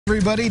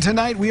Everybody,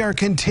 tonight we are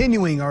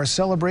continuing our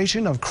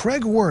celebration of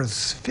Craig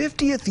Wirth's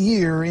 50th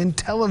year in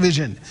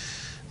television.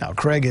 Now,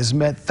 Craig has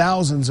met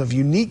thousands of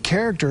unique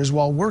characters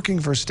while working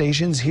for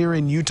stations here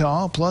in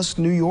Utah, plus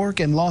New York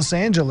and Los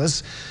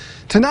Angeles.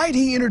 Tonight,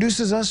 he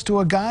introduces us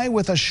to a guy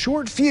with a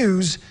short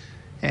fuse,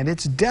 and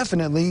it's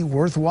definitely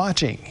worth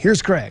watching.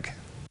 Here's Craig.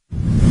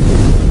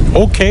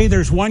 Okay,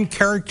 there's one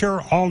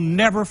character I'll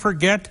never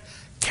forget.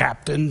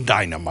 Captain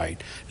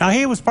Dynamite. Now,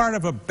 he was part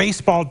of a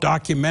baseball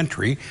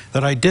documentary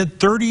that I did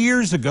 30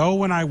 years ago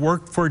when I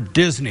worked for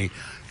Disney.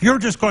 You're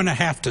just going to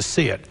have to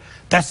see it.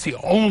 That's the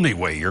only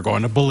way you're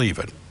going to believe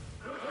it.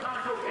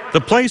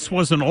 The place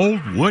was an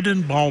old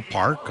wooden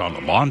ballpark on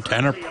the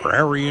Montana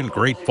Prairie in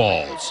Great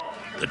Falls.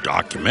 The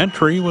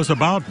documentary was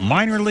about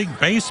minor league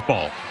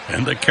baseball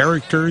and the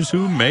characters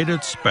who made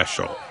it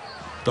special.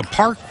 The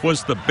park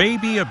was the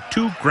baby of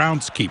two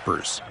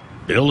groundskeepers,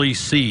 Billy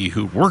C.,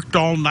 who worked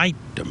all night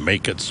to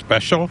make it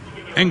special,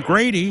 and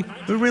Grady,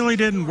 who really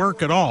didn't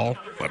work at all,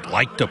 but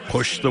liked to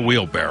push the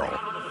wheelbarrow.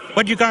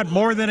 But you got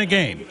more than a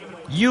game.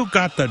 You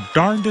got the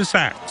darndest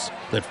acts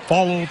that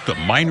followed the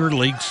minor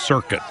league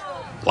circuit.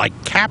 Like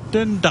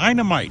Captain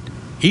Dynamite.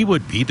 He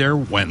would be there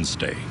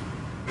Wednesday.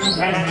 And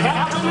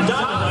Captain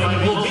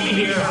Dynamite will be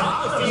here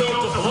on the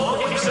field to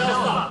blow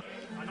himself up.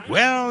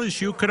 Well,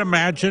 as you could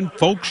imagine,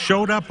 folks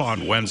showed up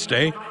on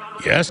Wednesday.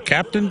 Yes,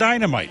 Captain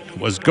Dynamite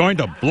was going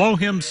to blow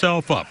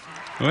himself up.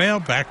 Well,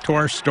 back to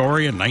our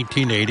story in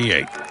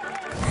 1988.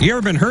 You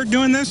ever been hurt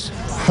doing this?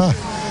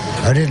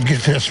 I didn't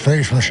get this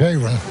face from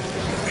shaving.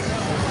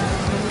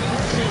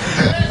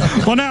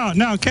 Well,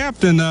 now,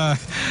 Captain, tell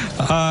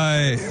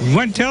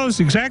us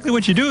exactly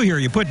what you do here.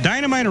 You put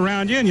dynamite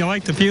around you, and you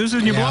light the fuses,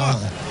 and you blow up.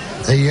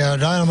 The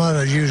dynamite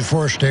I use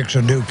 4 sticks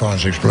of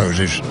DuPont's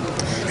explosives.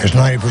 It's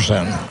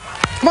 90%.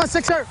 Come on,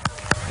 Sixer.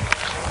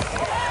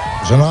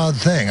 It's an odd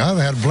thing. I've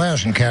had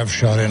blasting caps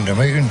shot into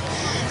me and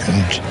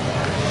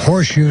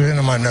horseshoes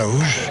into my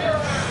nose.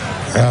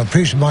 A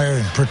piece of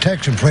my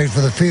protection plate for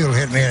the field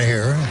hit me in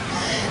here,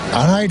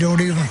 and I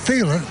don't even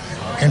feel it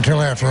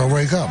until after I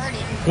wake up.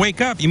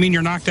 Wake up? You mean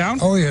you're knocked out?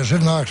 Oh, yes,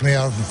 it knocks me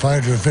out from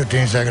 5 to a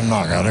 15-second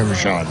knockout every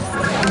shot.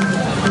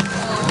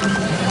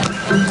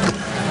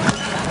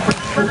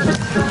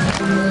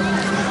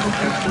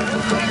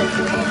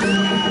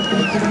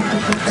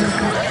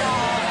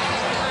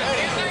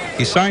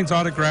 He signs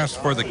autographs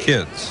for the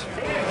kids.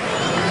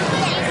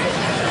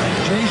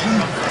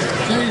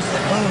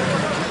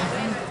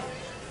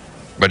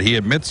 But he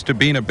admits to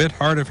being a bit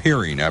hard of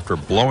hearing after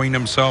blowing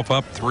himself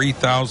up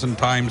 3,000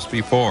 times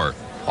before,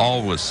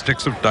 all with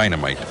sticks of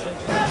dynamite.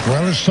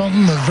 Well, it's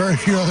something that very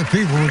few other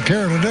people would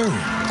care to do.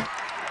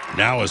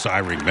 Now, as I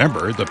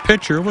remember, the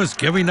pitcher was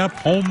giving up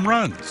home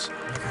runs.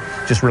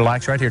 Just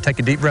relax right here. Take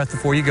a deep breath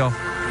before you go.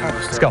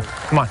 Let's go.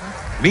 Come on.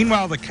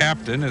 Meanwhile, the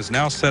captain has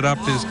now set up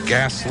his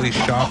ghastly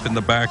shop in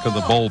the back of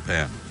the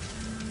bullpen.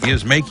 He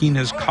is making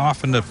his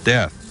coffin of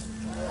death.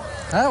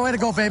 Way to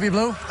go, baby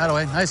blue.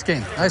 Way. Nice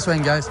game. Nice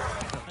swing, guys.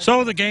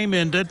 So the game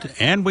ended,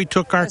 and we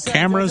took our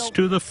cameras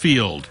to the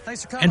field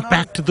and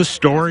back to the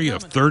story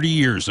of 30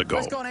 years ago.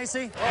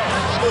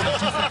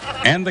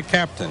 And the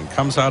captain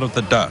comes out of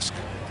the dusk,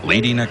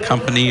 leading a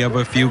company of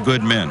a few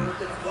good men.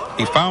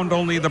 He found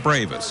only the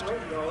bravest,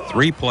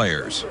 3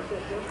 players,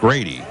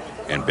 Grady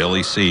and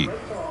Billy C.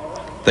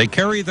 They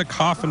carry the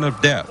coffin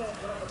of death.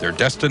 Their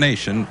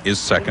destination is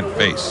second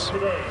base.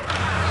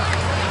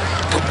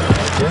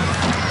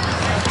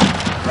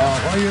 Now,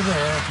 while you're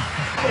there,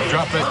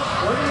 Drop it.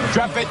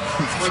 Drop it.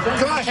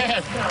 Go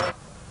ahead.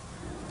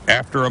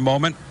 After a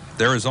moment,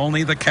 there is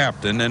only the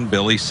captain and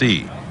Billy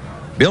C.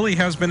 Billy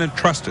has been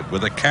entrusted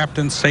with a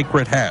captain's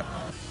sacred hat.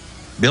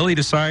 Billy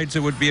decides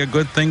it would be a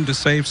good thing to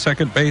save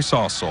second base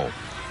also.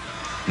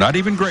 Not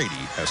even Grady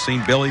has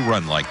seen Billy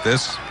run like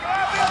this.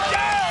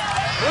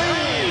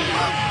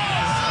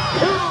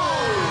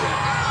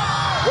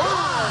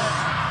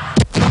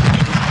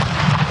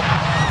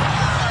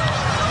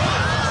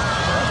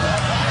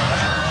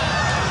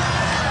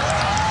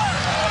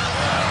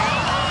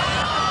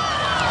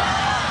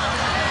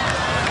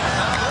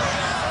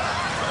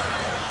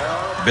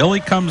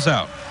 Billy comes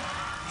out.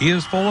 He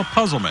is full of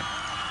puzzlement.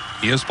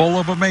 He is full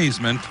of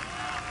amazement.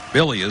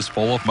 Billy is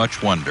full of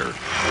much wonder.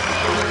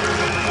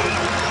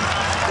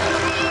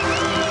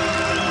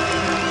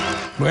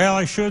 Well,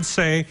 I should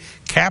say,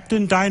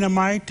 Captain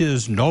Dynamite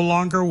is no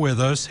longer with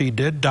us. He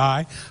did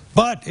die,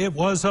 but it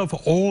was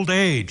of old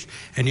age.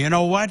 And you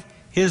know what?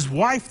 His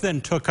wife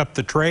then took up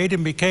the trade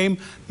and became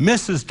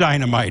Mrs.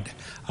 Dynamite.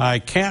 I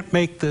can't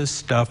make this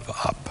stuff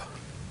up.